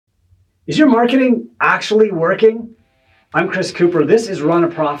Is your marketing actually working? I'm Chris Cooper. This is Run a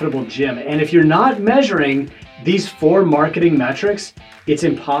Profitable Gym. And if you're not measuring these 4 marketing metrics, it's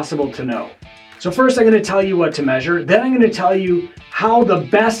impossible to know. So first I'm going to tell you what to measure. Then I'm going to tell you how the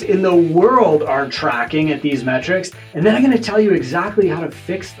best in the world are tracking at these metrics. And then I'm going to tell you exactly how to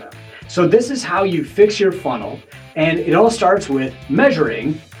fix them. So this is how you fix your funnel. And it all starts with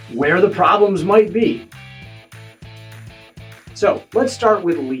measuring where the problems might be. So let's start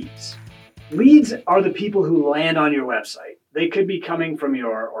with leads. Leads are the people who land on your website. They could be coming from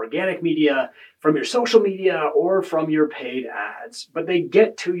your organic media, from your social media, or from your paid ads, but they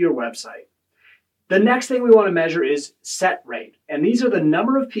get to your website. The next thing we want to measure is set rate. And these are the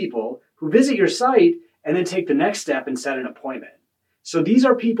number of people who visit your site and then take the next step and set an appointment. So these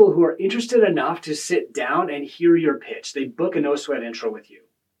are people who are interested enough to sit down and hear your pitch. They book a no-sweat intro with you.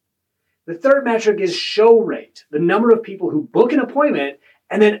 The third metric is show rate, the number of people who book an appointment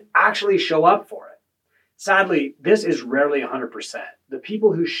and then actually show up for it. Sadly, this is rarely 100%. The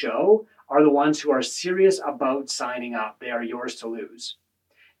people who show are the ones who are serious about signing up. They are yours to lose.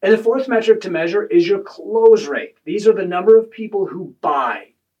 And the fourth metric to measure is your close rate. These are the number of people who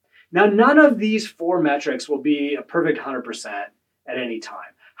buy. Now, none of these 4 metrics will be a perfect 100% at any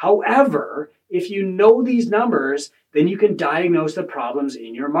time. However, if you know these numbers, then you can diagnose the problems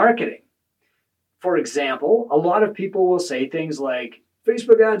in your marketing. For example, a lot of people will say things like,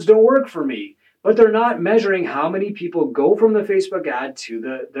 Facebook ads don't work for me, but they're not measuring how many people go from the Facebook ad to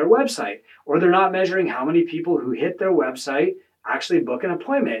their website, or they're not measuring how many people who hit their website actually book an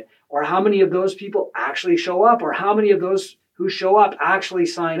appointment, or how many of those people actually show up, or how many of those who show up actually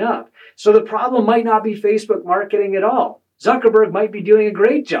sign up. So the problem might not be Facebook marketing at all. Zuckerberg might be doing a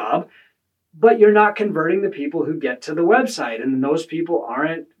great job, but you're not converting the people who get to the website, and those people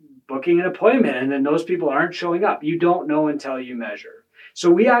aren't booking an appointment, and then those people aren't showing up. You don't know until you measure. So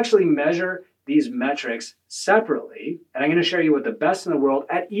we actually measure these metrics separately, and I'm going to show you what the best in the world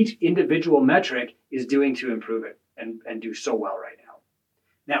at each individual metric is doing to improve it and do so well right now.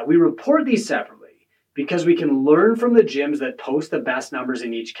 Now, we report these separately because we can learn from the gyms that post the best numbers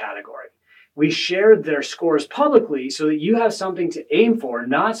in each category. We share their scores publicly so that you have something to aim for,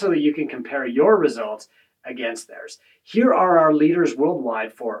 not so that you can compare your results against theirs. Here are our leaders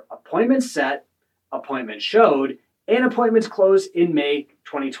worldwide for appointments set, appointments showed, and appointments closed in May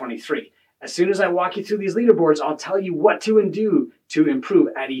 2023. As soon as I walk you through these leaderboards, I'll tell you what to do to improve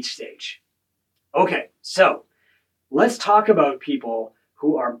at each stage. Okay, so let's talk about people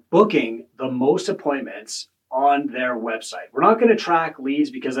who are booking the most appointments on their website. We're not going to track leads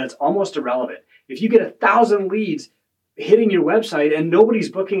because that's almost irrelevant. If you get 1,000 leads hitting your website and nobody's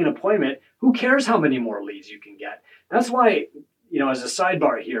booking an appointment, who cares how many more leads you can get? That's why, as a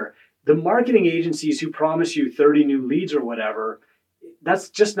sidebar here, the marketing agencies who promise you 30 new leads or whatever,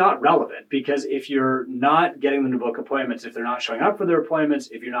 that's just not relevant, because if you're not getting them to book appointments, if they're not showing up for their appointments,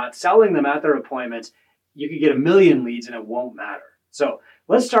 if you're not selling them at their appointments, you could get 1 million leads and it won't matter. So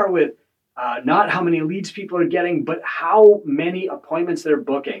let's start with not how many leads people are getting, but how many appointments they're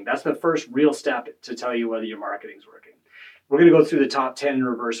booking. That's the first real step to tell you whether your marketing's working. We're going to go through the top 10 in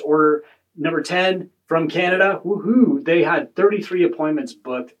reverse order. Number 10 from Canada, woohoo, they had 33 appointments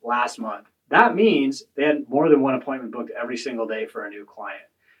booked last month. That means they had more than 1 appointment booked every single day for a new client.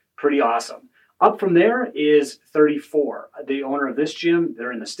 Pretty awesome. Up from there is 34. The owner of this gym,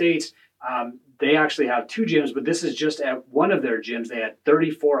 they're in the States. They actually have 2 gyms, but this is just at one of their gyms. They had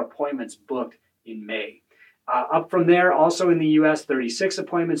 34 appointments booked in May. Up from there, also in the US, 36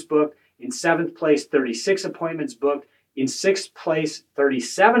 appointments booked. In 7th place, 36 appointments booked. In 6th place,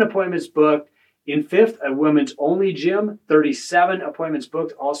 37 appointments booked. In 5th, a women's only gym, 37 appointments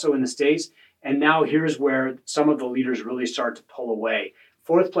booked, also in the States. And now here's where some of the leaders really start to pull away.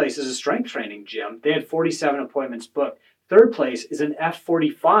 4th place is a strength training gym. They had 47 appointments booked. 3rd place is an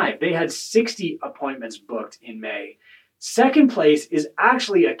F45. They had 60 appointments booked in May. 2nd place is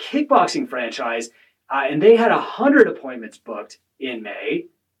actually a kickboxing franchise, and they had 100 appointments booked in May.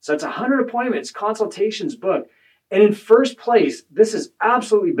 So that's 100 appointments, consultations booked. And in 1st place, this is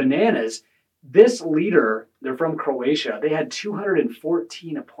absolutely bananas. This leader, they're from Croatia, they had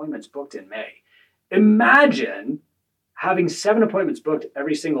 214 appointments booked in May. Imagine having 7 appointments booked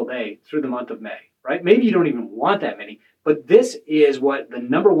every single day through the month of May, right? Maybe you don't even want that many, but this is what the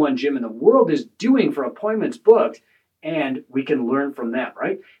number 1 gym in the world is doing for appointments booked, and we can learn from them,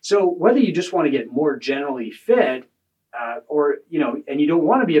 right? So whether you just want to get more generally fit, and you don't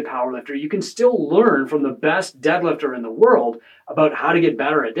want to be a power lifter, you can still learn from the best deadlifter in the world about how to get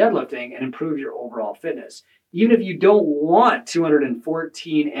better at deadlifting and improve your overall fitness. Even if you don't want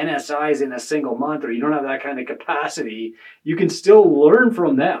 214 NSIs in a single month, or you don't have that kind of capacity, you can still learn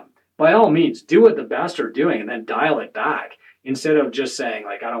from them by all means, do what the best are doing and then dial it back instead of just saying,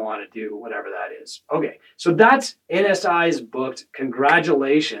 like, I don't want to do whatever that is. Okay, so that's NSI's booked.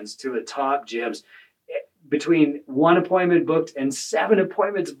 Congratulations to the top gyms. Between 1 appointment booked and 7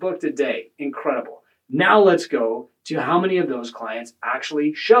 appointments booked a day. Incredible. Now let's go to how many of those clients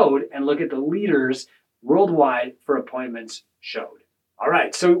actually showed and look at the leaders worldwide for appointments showed. All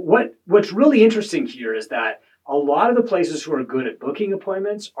right, so what's really interesting here is that a lot of the places who are good at booking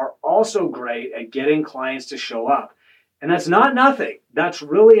appointments are also great at getting clients to show up. And that's not nothing. That's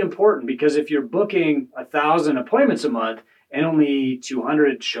really important, because if you're booking 1,000 appointments a month and only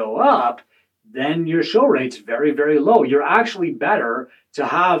 200 show up, then your show rate's very, very low. You're actually better to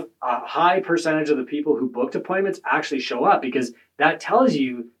have a high percentage of the people who booked appointments actually show up, because that tells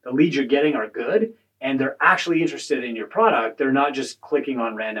you the leads you're getting are good and they're actually interested in your product. They're not just clicking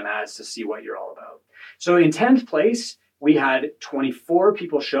on random ads to see what you're all about. So in 10th place, we had 24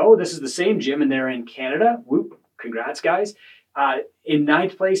 people show. This is the same gym and they're in Canada. Whoop, congrats guys. In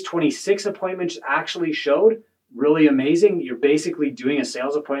 9th place, 26 appointments actually showed. Really amazing. You're basically doing a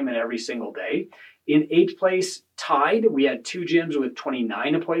sales appointment every single day. In 8th place, tied, we had 2 gyms with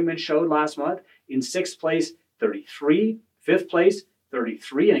 29 appointments showed last month. In 6th place, 33. 5th place,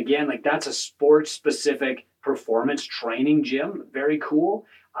 33. And again, like, that's a sports specific performance training gym. Very cool.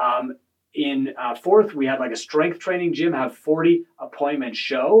 In 4th, we had like a strength training gym have 40 appointments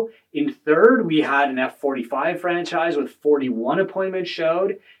show. In 3rd, we had an F45 franchise with 41 appointments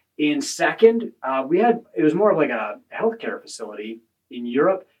showed. In 2nd, it was more of like a healthcare facility in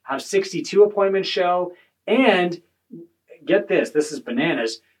Europe, have 62 appointments show. And get this is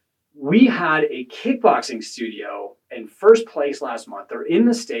bananas. We had a kickboxing studio in first place last month. They're in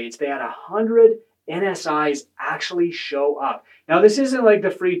the States. They had 100 NSIs actually show up. Now, this isn't like the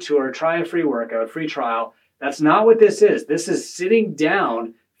free tour, try a free workout, free trial. That's not what this is. This is sitting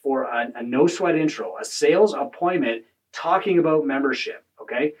down for a no sweat intro, a sales appointment talking about membership,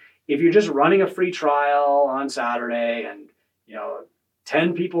 okay? If you're just running a free trial on Saturday and,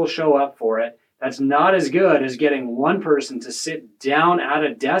 10 people show up for it, that's not as good as getting one person to sit down at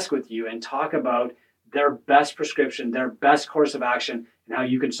a desk with you and talk about their best prescription, their best course of action, and how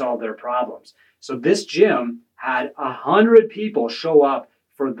you can solve their problems. So this gym had 100 people show up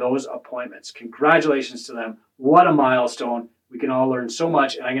for those appointments. Congratulations to them. What a milestone. We can all learn so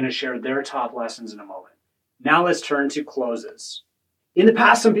much, and I'm going to share their top lessons in a moment. Now let's turn to closes. In the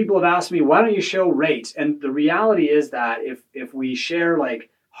past, some people have asked me, why don't you show rates? And the reality is that if we share like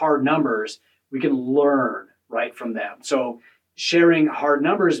hard numbers, we can learn right from them. So sharing hard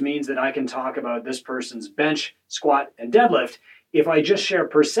numbers means that I can talk about this person's bench, squat, and deadlift. If I just share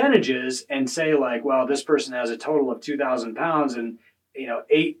percentages and say like, well, this person has a total of 2,000 pounds and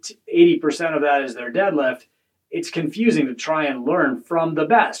 80% of that is their deadlift, it's confusing to try and learn from the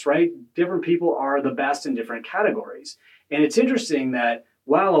best, right? Different people are the best in different categories. And it's interesting that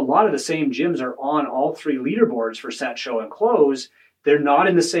while a lot of the same gyms are on all 3 leaderboards for set, show, and close, they're not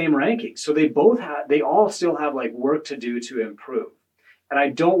in the same rankings. So they all still have like work to do to improve. And I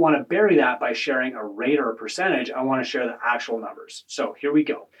don't want to bury that by sharing a rate or a percentage. I want to share the actual numbers. So here we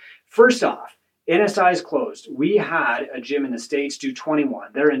go. First off, NSI is closed. We had a gym in the States do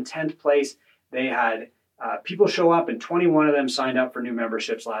 21. They're in 10th place. They had people show up and 21 of them signed up for new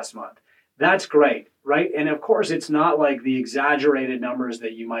memberships last month. That's great, right? And of course, it's not like the exaggerated numbers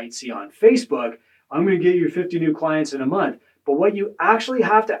that you might see on Facebook. I'm going to get you 50 new clients in a month. But what you actually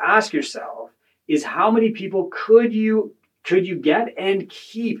have to ask yourself is how many people could you get and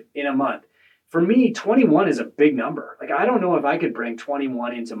keep in a month? For me, 21 is a big number. Like, I don't know if I could bring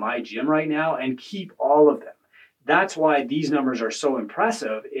 21 into my gym right now and keep all of them. That's why these numbers are so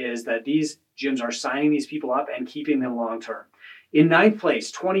impressive, is that these gyms are signing these people up and keeping them long term. In 9th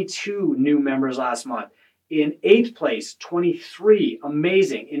place, 22 new members last month. In 8th place, 23,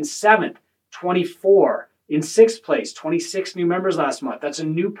 amazing. In 7th, 24. In 6th place, 26 new members last month. That's a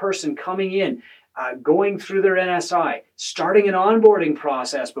new person coming in, going through their NSI, starting an onboarding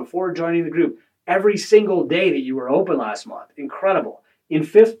process before joining the group every single day that you were open last month. Incredible. In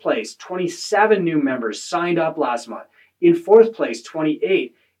 5th place, 27 new members signed up last month. In 4th place,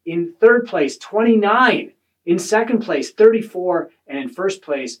 28. In 3rd place, 29. In 2nd place, 34. And in 1st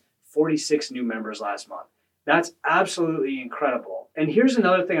place, 46 new members last month. That's absolutely incredible. And here's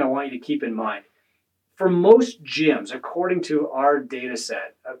another thing I want you to keep in mind. For most gyms, according to our data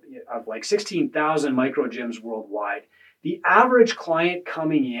set of like 16,000 micro gyms worldwide, the average client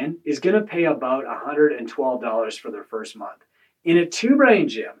coming in is going to pay about $112 for their first month. In a 2Brain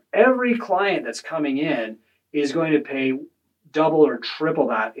gym, every client that's coming in is going to pay double or triple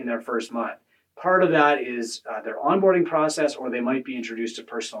that in their first month. Part of that is their onboarding process, or they might be introduced to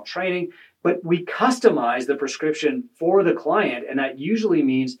personal training. But we customize the prescription for the client, and that usually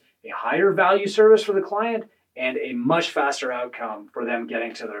means a higher value service for the client and a much faster outcome for them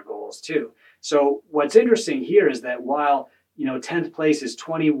getting to their goals too. So what's interesting here is that while 10th place is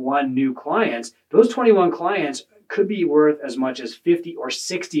 21 new clients, those 21 clients could be worth as much as 50 or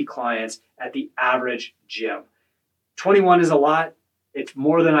 60 clients at the average gym. 21 is a lot. It's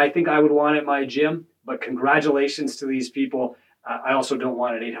more than I think I would want at my gym, but congratulations to these people. I also don't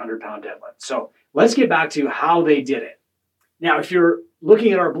want an 800-pound deadlift. So let's get back to how they did it. Now, if you're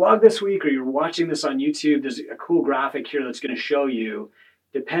looking at our blog this week or you're watching this on YouTube, there's a cool graphic here that's going to show you,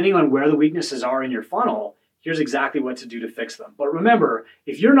 depending on where the weaknesses are in your funnel, here's exactly what to do to fix them. But remember,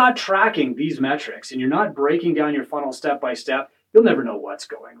 if you're not tracking these metrics and you're not breaking down your funnel step by step, you'll never know what's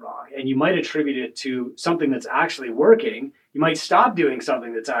going wrong. And you might attribute it to something that's actually working. You might stop doing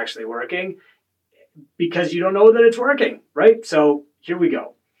something that's actually working because you don't know that it's working, right? So here we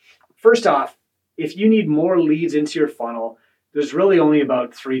go. First off, if you need more leads into your funnel, there's really only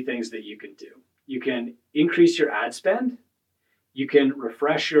about 3 things that you can do. You can increase your ad spend, you can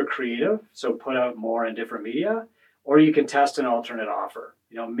refresh your creative, so put out more in different media, or you can test an alternate offer.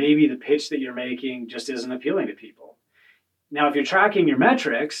 Maybe the pitch that you're making just isn't appealing to people. Now, if you're tracking your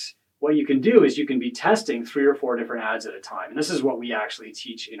metrics, what you can do is you can be testing 3 or 4 different ads at a time. And this is what we actually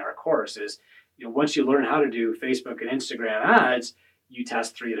teach in our course is, once you learn how to do Facebook and Instagram ads, you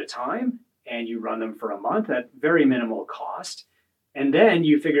test 3 at a time and you run them for a month at very minimal cost. And then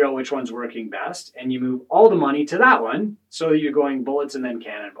you figure out which one's working best and you move all the money to that one so that you're going bullets and then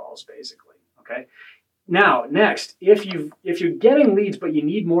cannonballs, basically. Okay. Now, next, if you're getting leads but you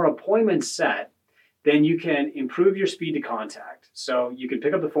need more appointments set, then you can improve your speed to contact. So you can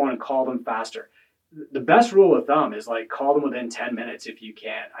pick up the phone and call them faster. The best rule of thumb is call them within 10 minutes if you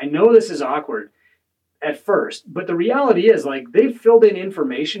can. I know this is awkward at first, but the reality is they've filled in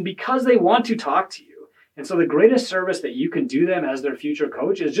information because they want to talk to you. And so the greatest service that you can do them as their future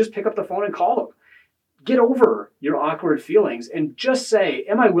coach is just pick up the phone and call them. Get over your awkward feelings and just say,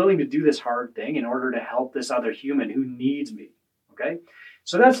 am I willing to do this hard thing in order to help this other human who needs me? Okay.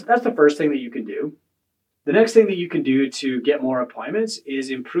 So that's the first thing that you can do. The next thing that you can do to get more appointments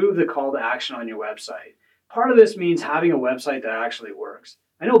is improve the call to action on your website. Part of this means having a website that actually works.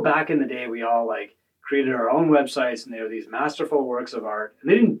 I know back in the day, we all created our own websites and they were these masterful works of art and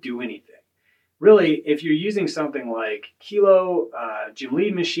they didn't do anything. Really, if you're using something like Kilo, Gym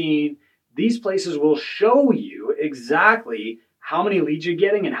Lead Machine, these places will show you exactly how many leads you're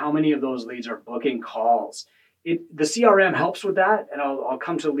getting and how many of those leads are booking calls. The CRM helps with that, and I'll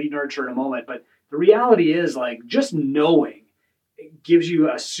come to Lead Nurture in a moment, but the reality is just knowing it gives you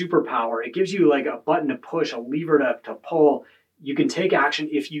a superpower. It gives you a button to push, a lever to pull. You can take action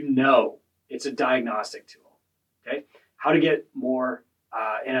if you know. It's a diagnostic tool. Okay, how to get more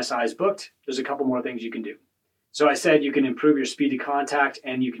NSIs booked? There's a couple more things you can do. So I said you can improve your speed to contact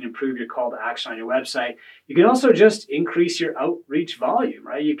and you can improve your call to action on your website. You can also just increase your outreach volume,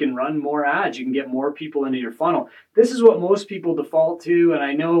 right? You can run more ads. You can get more people into your funnel. This is what most people default to. And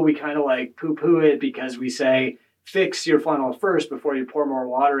I know we kind of poo-poo it because we say, fix your funnel first before you pour more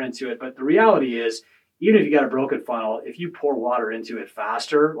water into it. But the reality is, even if you got a broken funnel, if you pour water into it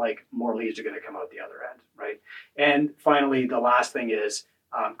faster, more leads are going to come out the other end, right? And finally, the last thing is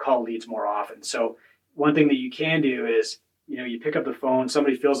call leads more often. So one thing that you can do is, you pick up the phone,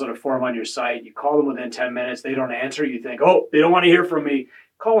 somebody fills out a form on your site, you call them within 10 minutes, they don't answer, you think, oh, they don't want to hear from me.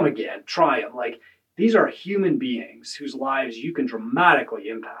 Call them again, try them. These are human beings whose lives you can dramatically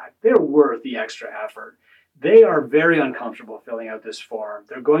impact. They're worth the extra effort. They are very uncomfortable filling out this form.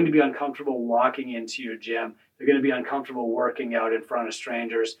 They're going to be uncomfortable walking into your gym. They're going to be uncomfortable working out in front of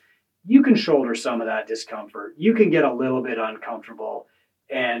strangers. You can shoulder some of that discomfort. You can get a little bit uncomfortable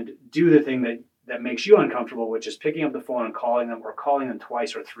and do the thing that makes you uncomfortable, which is picking up the phone and calling them, or calling them 2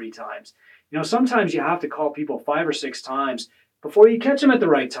 or 3 times. Sometimes you have to call people 5 or 6 times before you catch them at the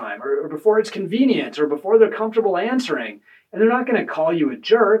right time, or before it's convenient, or before they're comfortable answering. And they're not going to call you a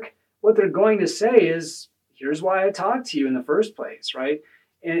jerk. What they're going to say is, here's why I talked to you in the first place, right?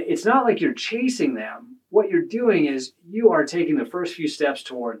 And it's not like you're chasing them. What you're doing is you are taking the first few steps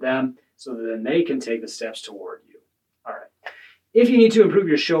toward them so that then they can take the steps toward you. All right. If you need to improve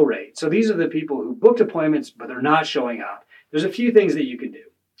your show rate, so these are the people who booked appointments, but they're not showing up. There's a few things that you can do.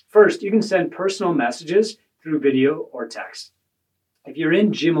 First, you can send personal messages through video or text. If you're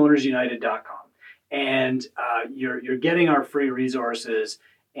in gymownersunited.com and you're getting our free resources,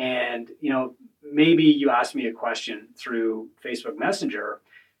 and maybe you ask me a question through Facebook Messenger,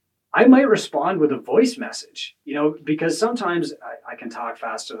 I might respond with a voice message, because sometimes I can talk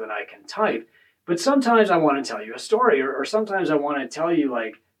faster than I can type. But sometimes I want to tell you a story, or sometimes I want to tell you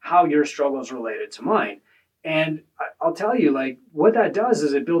like how your struggle is related to mine. And I'll tell you, like, what that does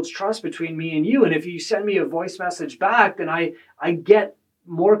is it builds trust between me and you. And if you send me a voice message back, then I get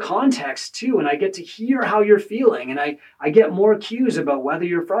more context too, and I get to hear how you're feeling, and I get more cues about whether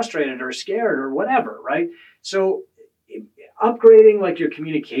you're frustrated or scared or whatever, right? So upgrading like your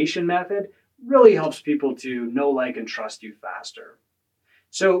communication method really helps people to know, like, and trust you faster.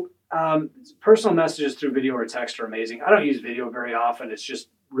 So personal messages through video or text are amazing. I don't use video very often. It's just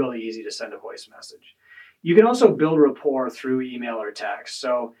really easy to send a voice message. You can also build rapport through email or text.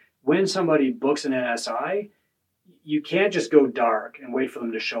 So when somebody books an NSI, you can't just go dark and wait for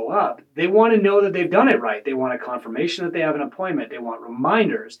them to show up. They want to know that they've done it right. They want a confirmation that they have an appointment. They want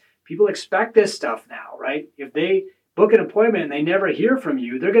reminders. People expect this stuff now, right? If they book an appointment and they never hear from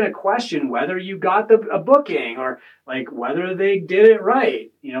you, they're going to question whether you got a booking, or like whether they did it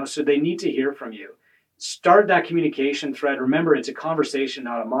right, so they need to hear from you. Start that communication thread. Remember, it's a conversation,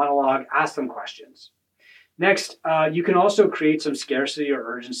 not a monologue. Ask them questions. Next, you can also create some scarcity or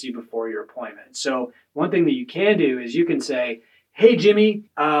urgency before your appointment. So one thing that you can do is you can say, hey, Jimmy,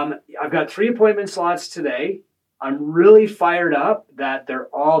 I've got 3 appointment slots today. I'm really fired up that they're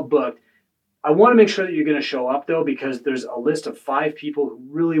all booked. I want to make sure that you're going to show up, though, because there's a list of 5 people who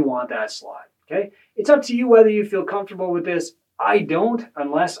really want that slot. Okay? It's up to you whether you feel comfortable with this. I don't,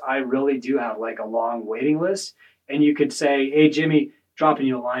 unless I really do have like a long waiting list. And you could say, hey, Jimmy, dropping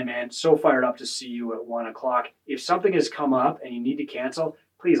you a line, man. So fired up to see you at 1 o'clock. If something has come up and you need to cancel,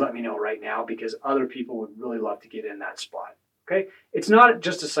 please let me know right now, because other people would really love to get in that spot. Okay? It's not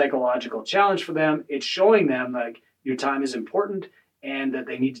just a psychological challenge for them. It's showing them like your time is important and that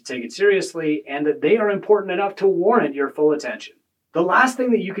they need to take it seriously and that they are important enough to warrant your full attention. The last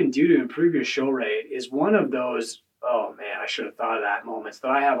thing that you can do to improve your show rate is one of those, oh man, I should have thought of that, moments that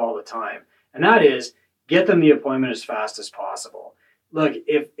I have all the time. And that is, get them the appointment as fast as possible. Look,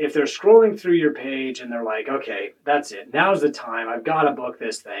 if they're scrolling through your page and they're like, okay, that's it, now's the time, I've got to book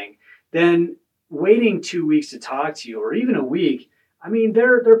this thing, then waiting 2 weeks to talk to you, or even a week, I mean,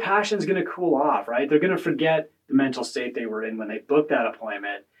 their passion's going to cool off, right? They're going to forget the mental state they were in when they booked that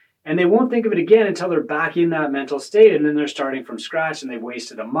appointment, and they won't think of it again until they're back in that mental state, and then they're starting from scratch and they've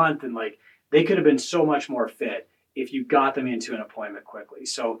wasted a month, and like they could have been so much more fit if you got them into an appointment quickly.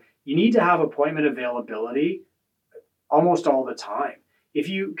 So you need to have appointment availability almost all the time. If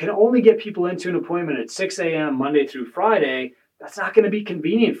you can only get people into an appointment at 6 a.m. Monday through Friday, that's not going to be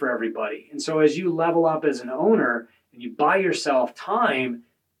convenient for everybody. And so as you level up as an owner and you buy yourself time,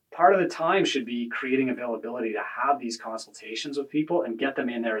 part of the time should be creating availability to have these consultations with people and get them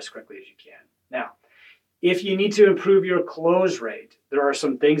in there as quickly as you can. Now, if you need to improve your close rate, there are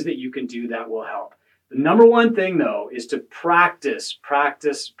some things that you can do that will help. The number one thing, though, is to practice.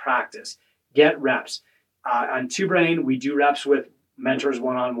 Get reps. On Two Brain, we do reps with mentors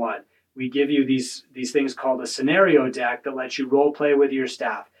one-on-one. We give you these things called a scenario deck that lets you role play with your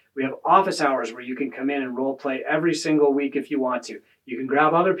staff. We have office hours where you can come in and role play every single week if you want to. You can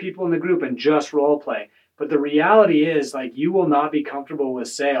grab other people in the group and just role play. But the reality is, like, you will not be comfortable with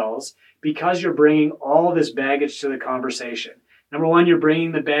sales because you're bringing all this baggage to the conversation. Number one, you're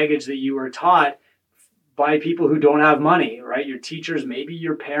bringing the baggage that you were taught by people who don't have money, right? Your teachers, maybe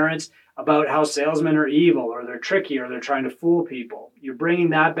your parents, about how salesmen are evil or they're tricky or they're trying to fool people. You're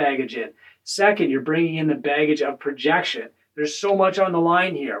bringing that baggage in. Second, you're bringing in the baggage of projection. There's so much on the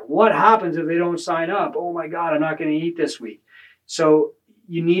line here. What happens if they don't sign up? Oh my God, I'm not going to eat this week. So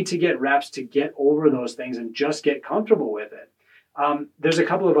you need to get reps to get over those things and just get comfortable with it. There's a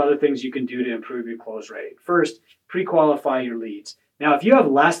couple of other things you can do to improve your close rate. First, pre-qualify your leads. Now, if you have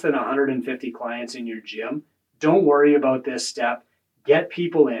less than 150 clients in your gym, don't worry about this step. Get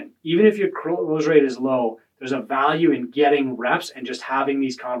people in. Even if your close rate is low, there's a value in getting reps and just having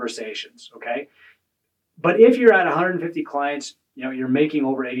these conversations, okay? But if you're at 150 clients, you're making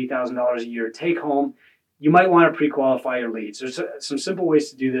over $80,000 a year take home, you might want to pre-qualify your leads. There's some simple ways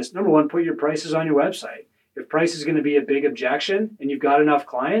to do this. Number one, put your prices on your website. If price is going to be a big objection and you've got enough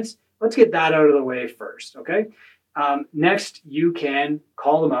clients, let's get that out of the way first, okay? Next, you can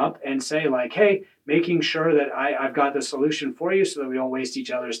call them up and say like, hey, making sure that I've got the solution for you so that we don't waste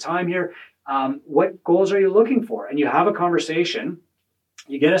each other's time here. What goals are you looking for? And you have a conversation.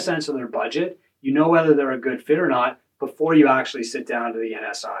 You get a sense of their budget. You know whether they're a good fit or not before you actually sit down to the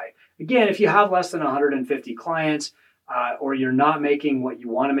NSI. Again, if you have less than 150 clients or you're not making what you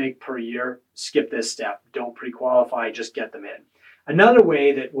want to make per year, skip this step. Don't pre-qualify, just get them in. Another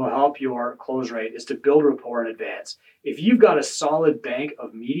way that will help your close rate is to build rapport in advance. If you've got a solid bank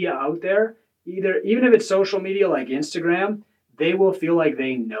of media out there, even if it's social media like Instagram, they will feel like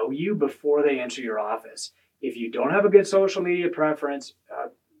they know you before they enter your office. If you don't have a good social media presence,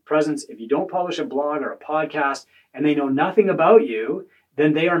 if you don't publish a blog or a podcast, and they know nothing about you,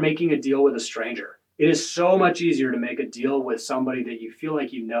 then they are making a deal with a stranger. It is so much easier to make a deal with somebody that you feel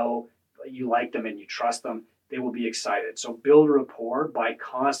like you know, you like them and you trust them. They will be excited. So build rapport by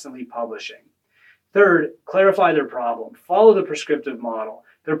constantly publishing. Third, clarify their problem. Follow the prescriptive model.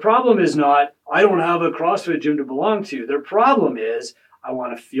 Their problem is not, I don't have a CrossFit gym to belong to. Their problem is, I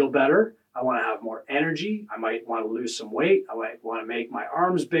want to feel better. I want to have more energy. I might want to lose some weight. I might want to make my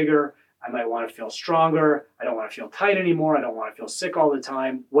arms bigger. I might want to feel stronger. I don't want to feel tight anymore. I don't want to feel sick all the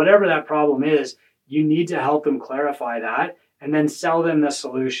time. Whatever that problem is, you need to help them clarify that and then sell them the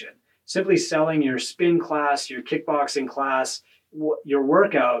solution. Simply selling your spin class, your kickboxing class, your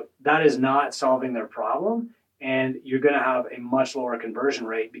workout, that is not solving their problem. And you're going to have a much lower conversion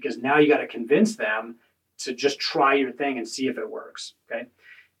rate because now you got to convince them to just try your thing and see if it works. Okay.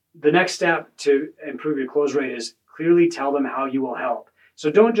 The next step to improve your close rate is clearly tell them how you will help.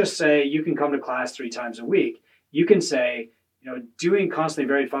 So don't just say you can come to class 3 times a week. You can say, doing constantly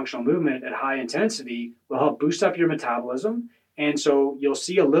varied functional movement at high intensity will help boost up your metabolism. And so you'll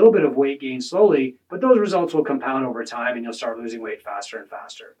see a little bit of weight gain slowly, but those results will compound over time and you'll start losing weight faster and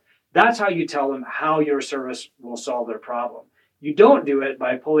faster. That's how you tell them how your service will solve their problem. You don't do it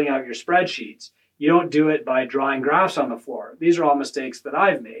by pulling out your spreadsheets. You don't do it by drawing graphs on the floor. These are all mistakes that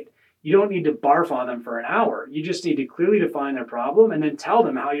I've made. You don't need to barf on them for an hour. You just need to clearly define their problem and then tell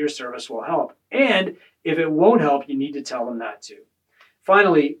them how your service will help. And if it won't help, you need to tell them that too.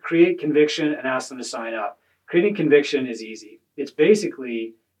 Finally, create conviction and ask them to sign up. Creating conviction is easy. It's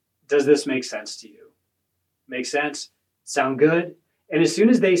basically, does this make sense to you? Make sense? Sound good? And as soon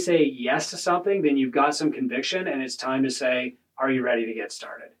as they say yes to something, then you've got some conviction and it's time to say, are you ready to get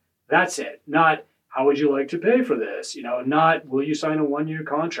started? That's it. Not, how would you like to pay for this? Not, will you sign a 1-year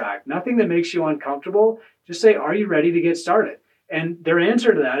contract? Nothing that makes you uncomfortable. Just say, are you ready to get started? And their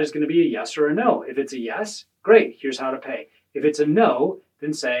answer to that is going to be a yes or a no. If it's a yes, great, here's how to pay. If it's a no,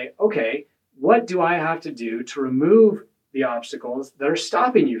 then say, okay, what do I have to do to remove the obstacles that are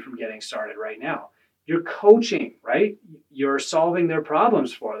stopping you from getting started right now? You're coaching, right? You're solving their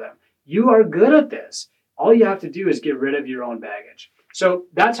problems for them. You are good at this. All you have to do is get rid of your own baggage. So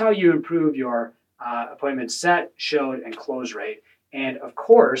that's how you improve your appointment set, showed, and close rate. And of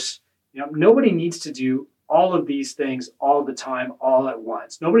course, nobody needs to do all of these things all the time, all at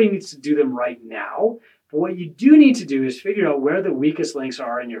once. Nobody needs to do them right now. But what you do need to do is figure out where the weakest links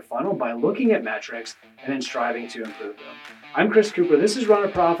are in your funnel by looking at metrics and then striving to improve them. I'm Chris Cooper. This is Run a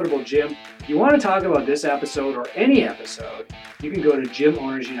Profitable Gym. If you want to talk about this episode or any episode, you can go to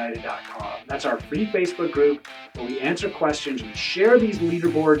gymownersunited.com. That's our free Facebook group where we answer questions. We share these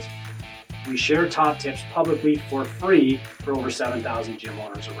leaderboards. We share top tips publicly for free for over 7,000 gym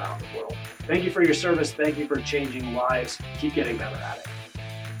owners around the world. Thank you for your service. Thank you for changing lives. Keep getting better at it.